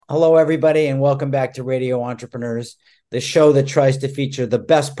Hello, everybody, and welcome back to Radio Entrepreneurs, the show that tries to feature the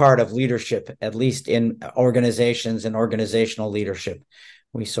best part of leadership, at least in organizations and organizational leadership.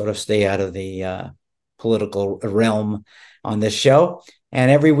 We sort of stay out of the political realm on this show. And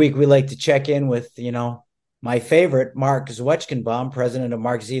every week we like to check in with, my favorite, Marc Zwetschgenbaum, president of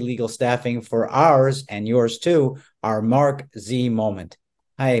Marc Z Legal Staffing, for ours and yours too, our Marc Z moment.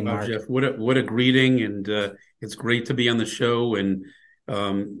 Hi, Wow, Marc. Jeff, what a greeting, and it's great to be on the show. And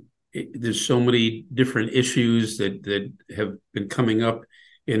there's so many different issues that have been coming up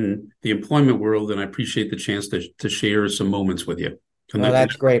in the employment world, and I appreciate the chance to share some moments with you. Well,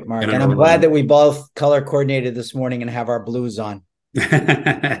 that's great, In Marc. And I'm our glad that we both color coordinated this morning and have our blues on.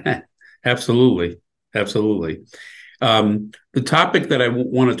 Absolutely, absolutely. The topic that I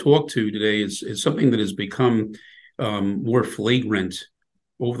want to talk to today is something that has become more flagrant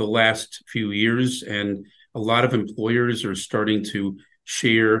over the last few years, and a lot of employers are starting to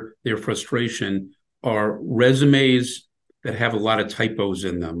share their frustration, are resumes that have a lot of typos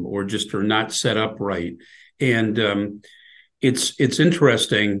in them or just are not set up right. And it's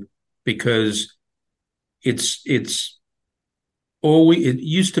interesting because it's always, it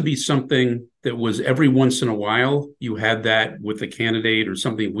used to be something that was every once in a while you had that with a candidate, or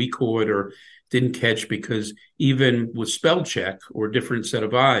something we caught or didn't catch because even with spell check or different set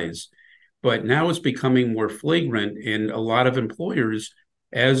of eyes. But now it's becoming more flagrant, and a lot of employers,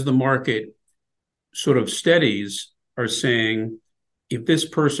 as the market sort of steadies, are saying if this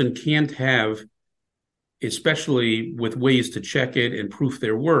person can't have, especially with ways to check it and proof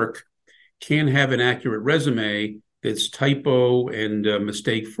their work, can have an accurate resume that's typo and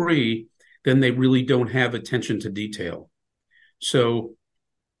mistake free, then they really don't have attention to detail. So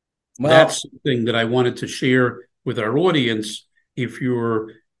Well, that's something that I wanted to share with our audience. If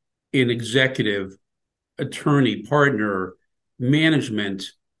you're an executive, attorney, partner, management,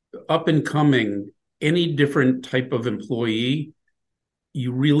 up and coming, any different type of employee,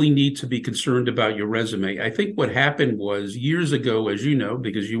 you really need to be concerned about your resume. I think what happened was years ago, as you know,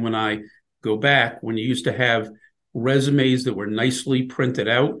 because you and I go back, when you used to have resumes that were nicely printed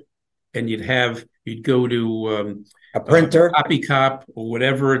out, and you'd go to a printer. copy cop or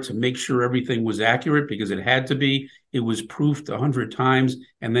whatever to make sure everything was accurate, because it had to be. It was proofed 100 times,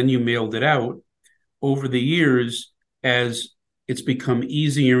 and then you mailed it out. Over the years, as it's become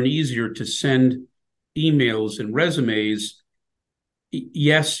easier and easier to send emails and resumes,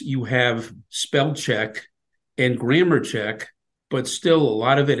 yes, you have spell check and grammar check, but still a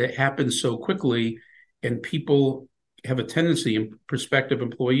lot of it happens so quickly, and people have a tendency, in prospective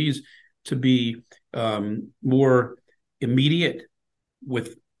employees, to be more immediate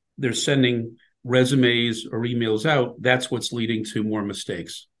with their sending resumes or emails out. That's what's leading to more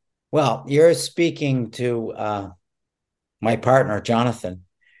mistakes. Well, you're speaking to my partner, Jonathan,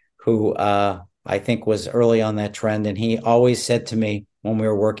 who I think was early on that trend. And he always said to me when we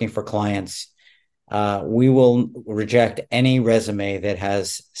were working for clients, we will reject any resume that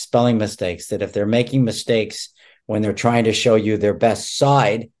has spelling mistakes, that if they're making mistakes when they're trying to show you their best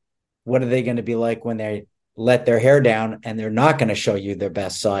side, what are they going to be like when they let their hair down and they're not going to show you their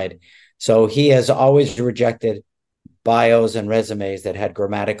best side? So he has always rejected bios and resumes that had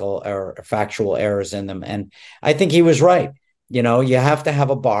grammatical or factual errors in them. And I think he was right. You have to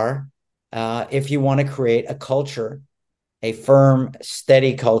have a bar if you want to create a culture, a firm,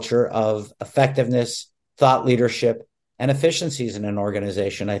 steady culture of effectiveness, thought leadership, and efficiencies in an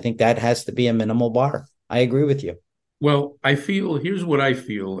organization. I think that has to be a minimal bar. I agree with you. Well, here's what I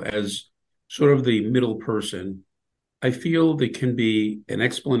feel as sort of the middle person. I feel there can be an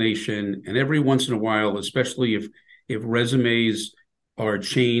explanation, and every once in a while, especially if resumes are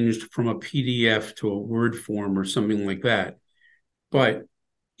changed from a PDF to a Word form or something like that. But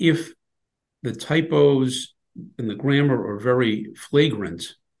if the typos and the grammar are very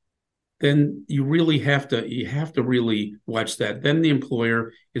flagrant, then you have to really watch that. Then the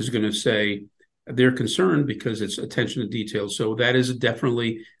employer is going to say they're concerned because it's attention to detail. So that is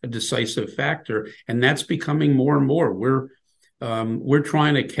definitely a decisive factor, and that's becoming more and more. We're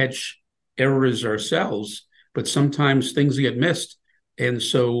trying to catch errors ourselves, but sometimes things get missed, and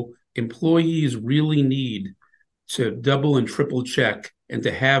so employees really need to double and triple check and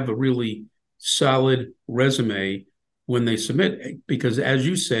to have a really solid resume when they submit, because as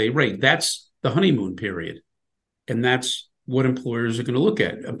you say, right, that's the honeymoon period, and that's what employers are going to look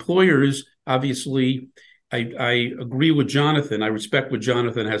at. Employers, obviously, I agree with Jonathan. I respect what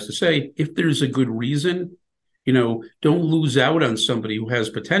Jonathan has to say. If there's a good reason, don't lose out on somebody who has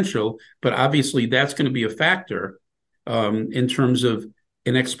potential, but obviously that's going to be a factor in terms of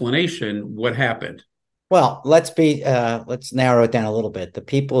an explanation what happened. Well, let's narrow it down a little bit. The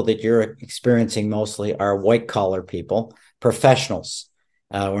people that you're experiencing mostly are white collar people, professionals.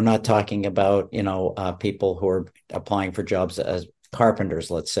 We're not talking about, people who are applying for jobs as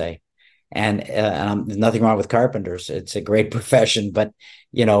carpenters, let's say. And there's nothing wrong with carpenters. It's a great profession, but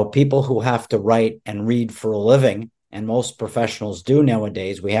people who have to write and read for a living, and most professionals do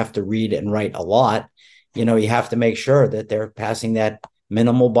nowadays. We have to read and write a lot. You have to make sure that they're passing that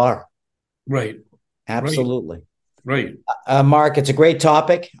minimal bar. Right, right, Absolutely. right. Mark, it's a great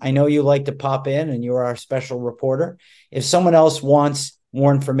topic. I know you like to pop in and you're our special reporter. If someone else wants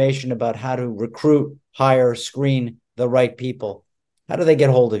more information about how to recruit, hire, screen the right people, how do they get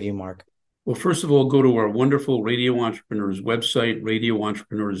hold of you, Mark? Well, first of all, go to our wonderful Radio Entrepreneurs website,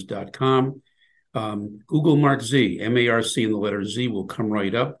 radioentrepreneurs.com. Google Mark Z, M-A-R-C and the letter Z will come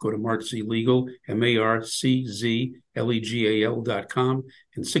right up. Go to Mark Z Legal, MARCZLEGAL.com,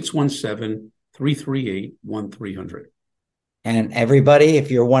 and 617-338-1300. And everybody,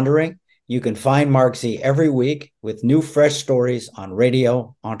 if you're wondering, you can find Mark Z every week with new fresh stories on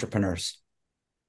Radio Entrepreneurs.